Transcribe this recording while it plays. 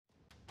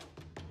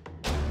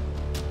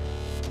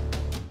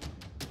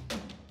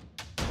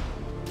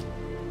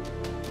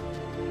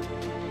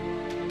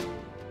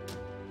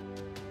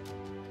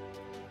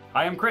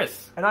I am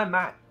Chris. And I'm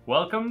Matt.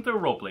 Welcome to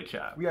Roleplay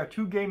Chat. We are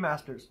two game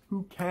masters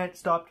who can't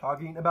stop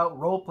talking about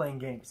role-playing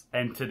games.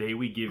 And today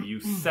we give you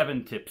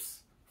 7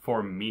 tips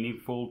for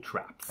meaningful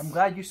traps. I'm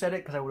glad you said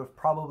it because I would have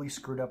probably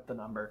screwed up the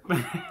number.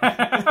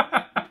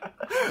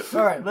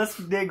 Alright, let's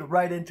dig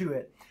right into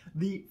it.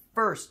 The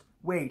first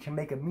way to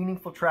make a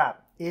meaningful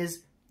trap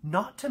is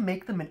not to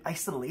make them in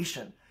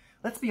isolation.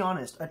 Let's be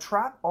honest, a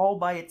trap all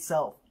by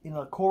itself in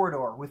a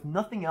corridor with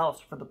nothing else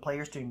for the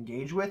players to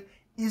engage with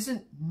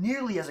isn't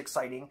nearly as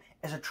exciting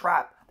as a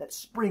trap that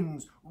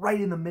springs right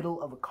in the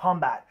middle of a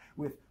combat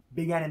with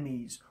big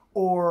enemies,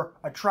 or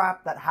a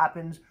trap that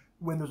happens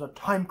when there's a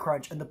time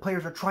crunch and the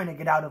players are trying to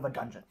get out of a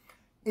dungeon.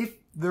 If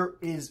there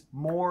is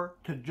more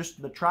to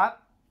just the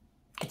trap,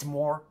 it's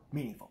more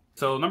meaningful.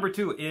 So number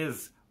 2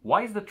 is,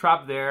 why is the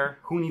trap there?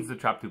 Who needs the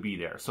trap to be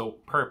there? So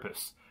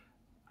purpose.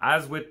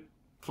 As with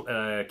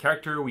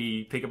character,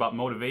 we think about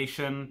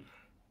motivation.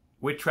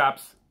 With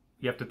traps,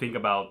 you have to think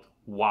about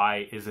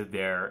why is it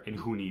there and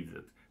who needs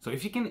it. So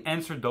if you can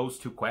answer those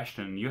 2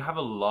 questions, you have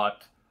a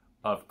lot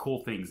of cool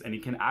things, and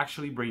it can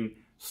actually bring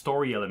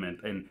story element,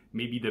 and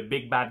maybe the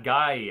big bad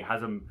guy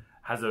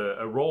has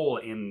a role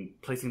in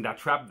placing that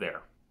trap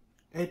there.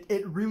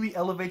 It really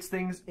elevates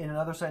things in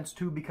another sense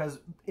too, because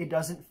it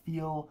doesn't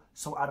feel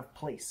so out of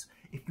place.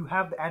 If you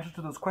have the answers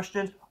to those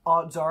questions,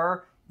 odds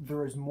are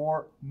there is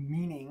more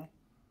meaning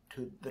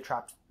to the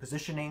trap's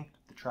positioning,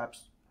 the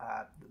trap's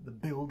the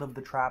build of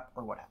the trap,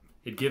 or what have you.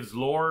 It gives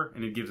lore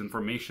and it gives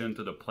information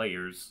to the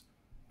players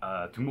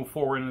to move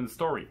forward in the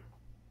story.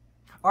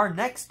 Our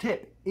next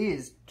tip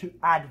is to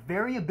add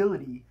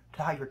variability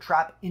to how your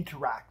trap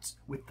interacts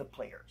with the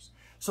players.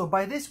 So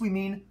by this we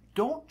mean,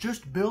 don't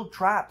just build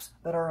traps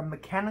that are a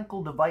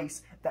mechanical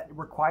device that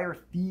require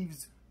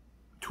thieves'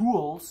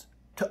 tools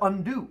to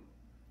undo.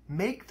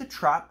 Make the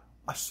trap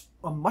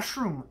a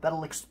mushroom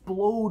that'll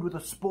explode with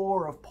a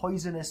spore of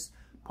poisonous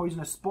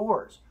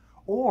spores.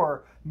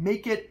 Or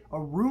make it a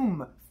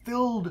room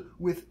filled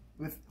with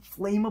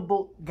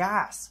flammable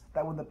gas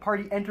that when the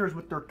party enters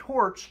with their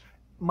torch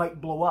might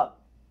blow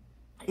up.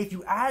 If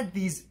you add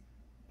these,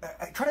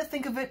 try to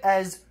think of it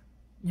as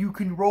you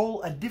can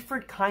roll a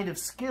different kind of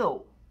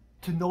skill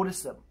to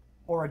notice them,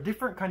 or a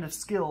different kind of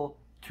skill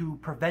to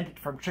prevent it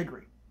from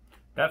triggering.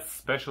 That's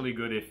especially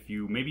good if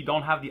you maybe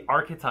don't have the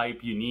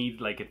archetype you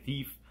need, like a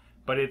thief,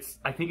 but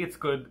I think it's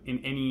good in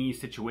any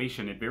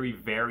situation. It very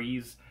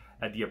varies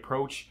at the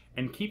approach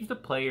and keeps the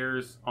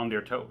players on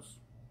their toes.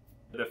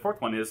 The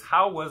 4th one is,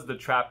 how was the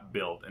trap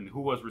built and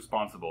who was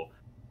responsible?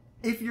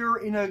 If you're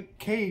in a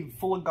cave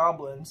full of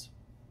goblins,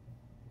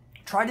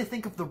 try to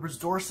think of the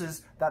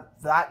resources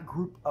that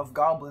group of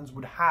goblins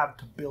would have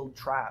to build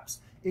traps.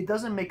 It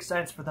doesn't make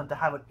sense for them to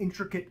have an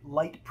intricate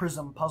light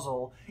prism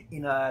puzzle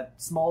in a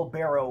small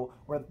barrow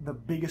where the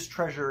biggest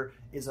treasure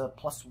is a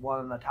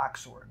 +1 attack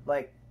sword.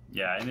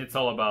 Yeah, and it's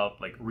all about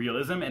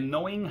realism, and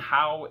knowing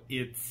how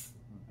it's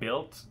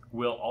built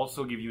will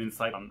also give you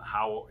insight on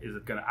how is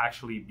it going to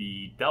actually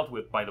be dealt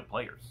with by the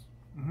players.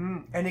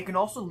 And it can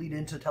also lead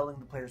into telling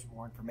the players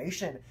more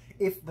information.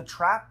 If the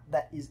trap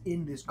that is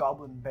in this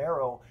goblin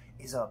barrow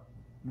is a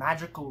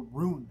magical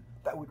rune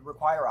that would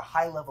require a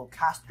high-level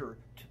caster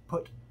to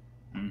put,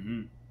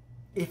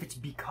 if it's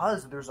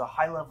because there's a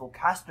high-level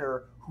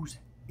caster who's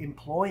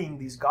employing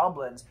these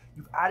goblins,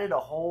 you've added a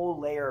whole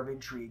layer of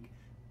intrigue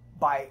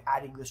by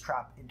adding this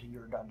trap into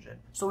your dungeon.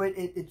 So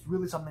it's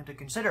really something to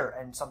consider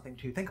and something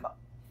to think about.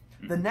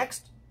 The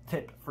next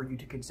tip for you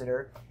to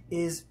consider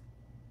is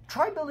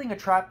try building a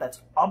trap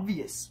that's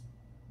obvious,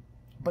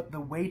 but the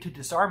way to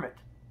disarm it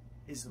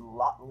is a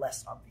lot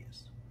less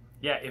obvious.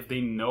 Yeah, if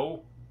they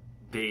know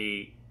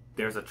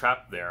there's a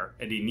trap there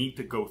and they need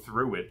to go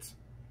through it,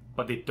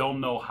 but they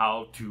don't know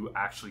how to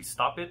actually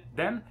stop it,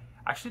 then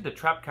actually the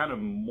trap kind of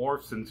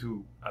morphs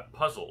into a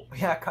puzzle.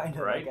 Yeah, kind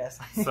of, right? I guess.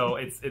 So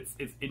it's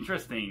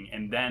interesting,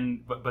 and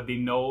then but they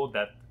know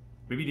that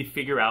maybe they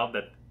figure out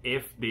that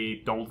if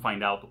they don't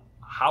find out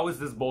how is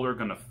this boulder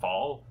gonna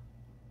fall,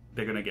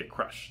 they're gonna get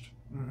crushed.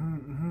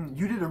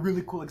 You did a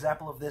really cool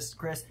example of this,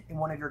 Chris, in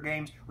one of your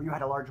games where you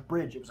had a large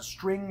bridge. It was a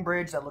string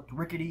bridge that looked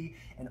rickety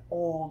and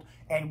old,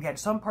 and we had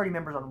some party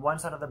members on one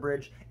side of the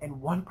bridge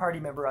and one party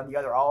member on the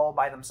other, all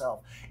by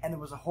themselves. And there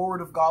was a horde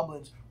of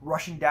goblins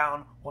rushing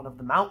down one of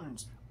the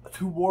mountains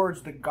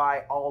towards the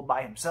guy all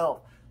by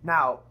himself.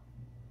 Now,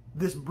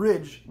 this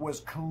bridge was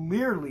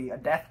clearly a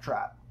death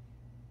trap,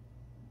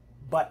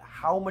 but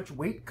how much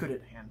weight could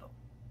it handle?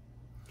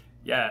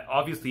 Yeah,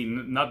 obviously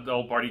not the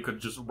whole party could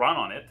just run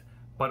on it.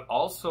 But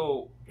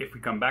also, if we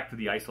come back to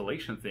the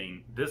isolation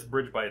thing, this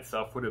bridge by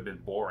itself would have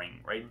been boring,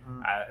 right?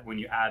 When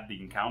you add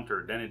the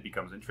encounter, then it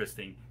becomes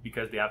interesting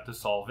because they have to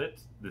solve it,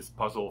 this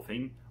puzzle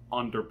thing,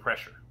 under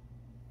pressure.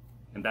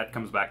 And that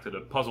comes back to the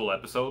puzzle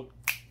episode.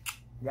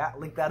 Yeah,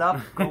 link that up.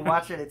 Go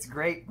watch it. It's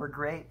great. We're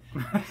great.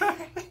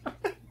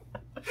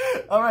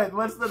 All right,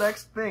 what's the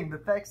next thing? The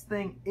next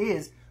thing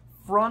is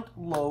front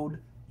load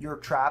your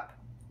trap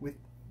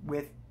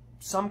with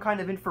some kind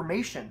of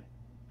information.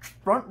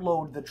 Front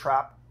load the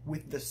trap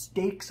with the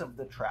stakes of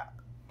the trap.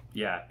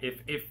 Yeah,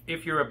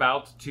 if you're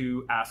about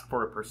to ask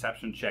for a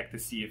perception check to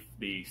see if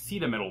they see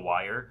the metal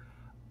wire,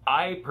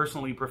 I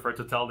personally prefer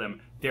to tell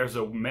them there's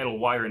a metal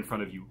wire in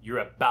front of you. You're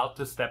about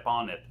to step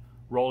on it.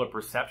 Roll a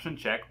perception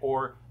check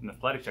or an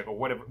athletic check or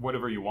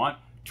whatever you want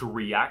to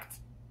react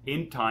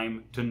in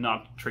time to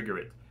not trigger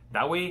it.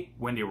 That way,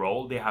 when they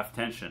roll, they have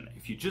tension.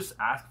 If you just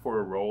ask for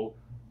a roll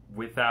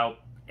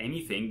without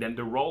anything, then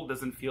the roll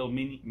doesn't feel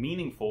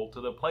meaningful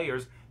to the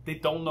players. They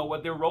don't know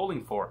what they're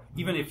rolling for.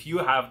 Even if you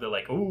have the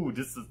like, oh,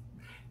 this is...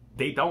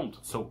 They don't.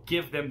 So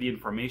give them the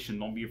information.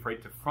 Don't be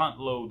afraid to front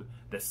load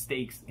the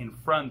stakes in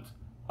front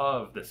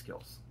of the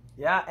skills.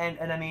 Yeah,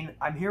 and I mean,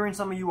 I'm hearing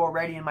some of you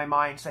already in my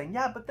mind saying,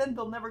 yeah, but then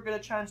they'll never get a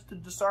chance to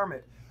disarm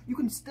it. You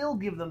can still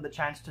give them the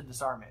chance to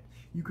disarm it.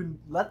 You can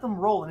let them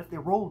roll, and if they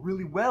roll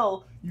really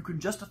well, you can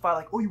justify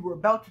like, oh, you were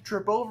about to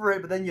trip over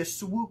it, but then you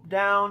swoop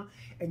down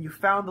and you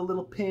found the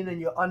little pin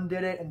and you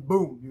undid it, and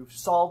boom, you've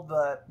solved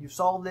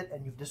it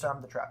and you've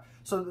disarmed the trap.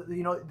 So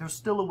you know, there's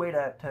still a way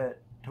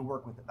to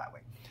work with it that way.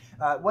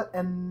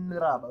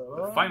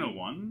 The final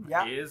one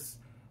is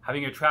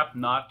having a trap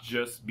not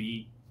just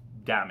be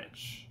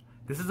damage.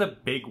 This is a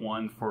big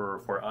one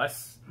for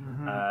us.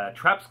 Mm-hmm.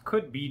 Traps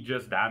could be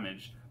just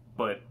damage,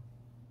 but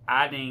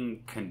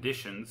adding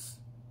conditions,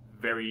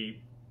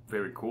 very,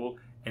 very cool,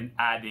 and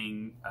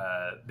adding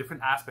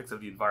different aspects of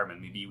the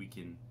environment. Maybe we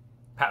can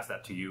pass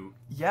that to you.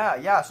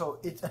 Yeah. So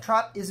a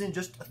trap isn't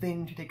just a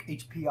thing to take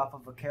HP off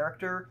of a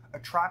character. A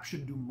trap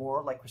should do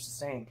more, like Chris is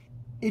saying.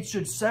 It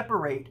should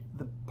separate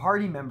the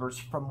party members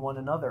from one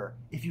another.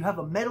 If you have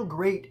a metal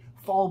grate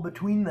fall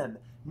between them,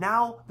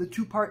 now the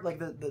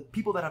the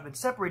people that have been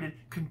separated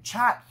can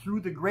chat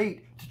through the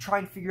grate to try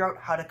and figure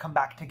out how to come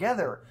back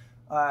together.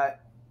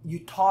 You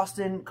toss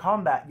in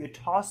combat, you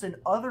toss in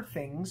other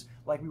things,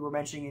 like we were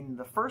mentioning in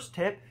the first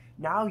tip.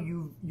 Now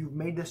you've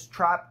made this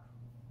trap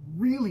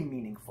really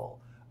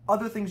meaningful.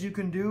 Other things you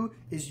can do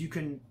is you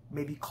can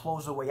maybe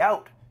close a way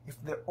out. If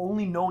the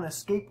only known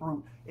escape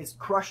route is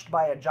crushed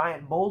by a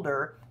giant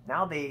boulder,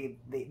 now the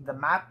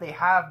map they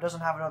have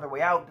doesn't have another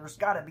way out. There's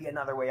got to be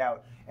another way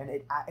out, and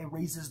it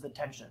raises the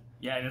tension.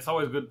 Yeah, and it's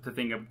always good to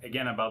think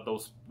again about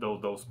those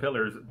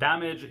pillars.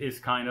 Damage is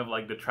kind of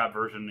like the trap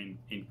version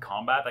in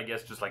combat, I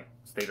guess, just like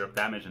state of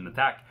damage and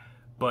attack.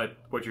 But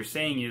what you're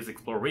saying is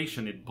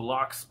exploration. It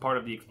blocks part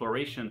of the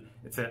exploration.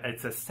 It's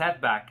a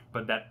setback,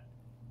 but that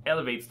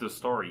elevates the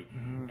story.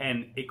 Mm-hmm.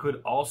 And it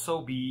could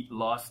also be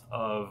loss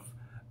of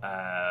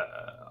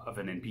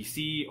an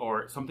NPC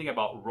or something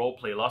about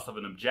roleplay, loss of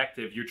an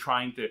objective. You're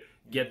trying to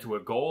get to a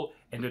goal,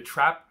 and the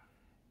trap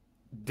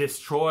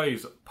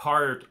destroys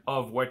part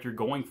of what you're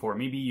going for.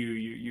 Maybe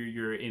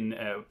you're in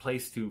a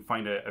place to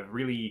find a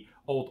really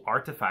old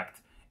artifact,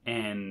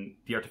 and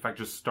the artifact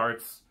just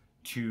starts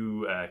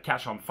to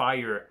catch on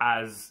fire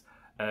as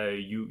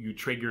you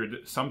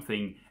triggered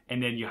something,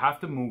 and then you have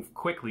to move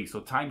quickly.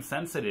 So time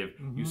sensitive.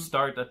 Mm-hmm. You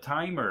start a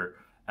timer.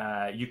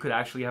 You could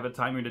actually have a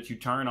timer that you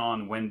turn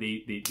on when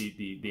they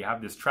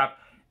have this trap,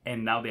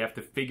 and now they have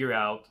to figure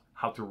out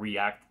how to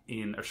react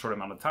in a short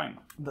amount of time.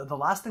 The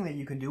last thing that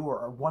you can do,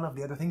 or one of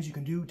the other things you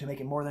can do to make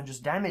it more than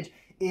just damage,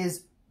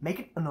 is make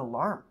it an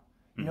alarm.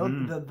 You know,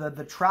 mm-hmm.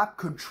 the trap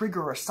could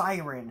trigger a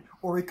siren,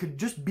 or it could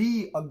just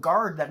be a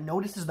guard that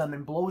notices them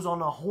and blows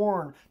on a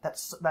horn that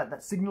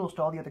signals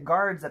to all the other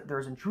guards that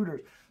there's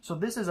intruders. So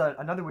this is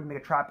another way to make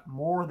a trap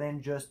more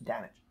than just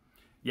damage.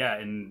 Yeah,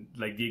 and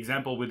like the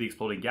example with the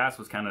exploding gas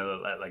was kind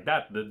of like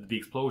that. The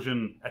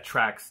explosion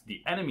attracts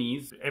the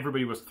enemies.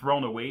 Everybody was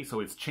thrown away, so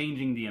it's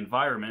changing the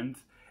environment,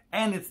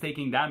 and it's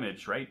taking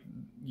damage, right?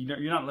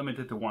 You're not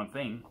limited to one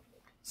thing.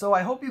 So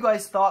I hope you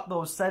guys thought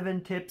those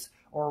 7 tips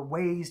or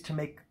ways to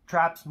make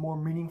traps more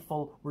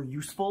meaningful were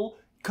useful.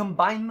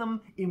 Combine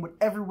them in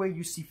whatever way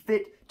you see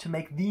fit to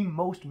make the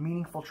most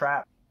meaningful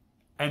trap.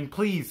 And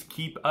please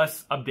keep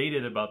us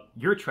updated about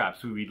your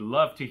traps. We'd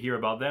love to hear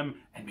about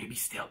them and maybe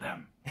steal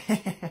them.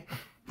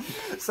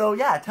 So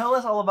yeah, tell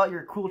us all about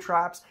your cool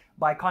traps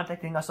by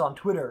contacting us on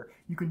Twitter.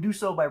 You can do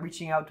so by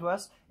reaching out to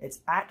us. It's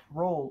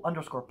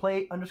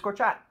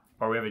 @role_play_chat.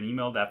 Or we have an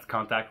email, that's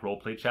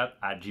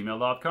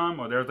contact_roleplaychat@gmail.com,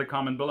 or there's a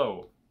comment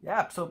below.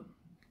 Yeah, so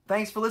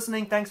thanks for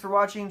listening, thanks for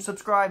watching,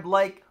 subscribe,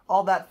 like,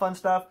 all that fun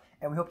stuff,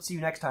 and we hope to see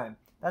you next time.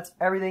 That's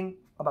everything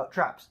about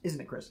traps,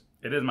 isn't it, Chris?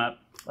 It is, Matt.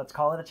 Let's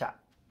call it a chat.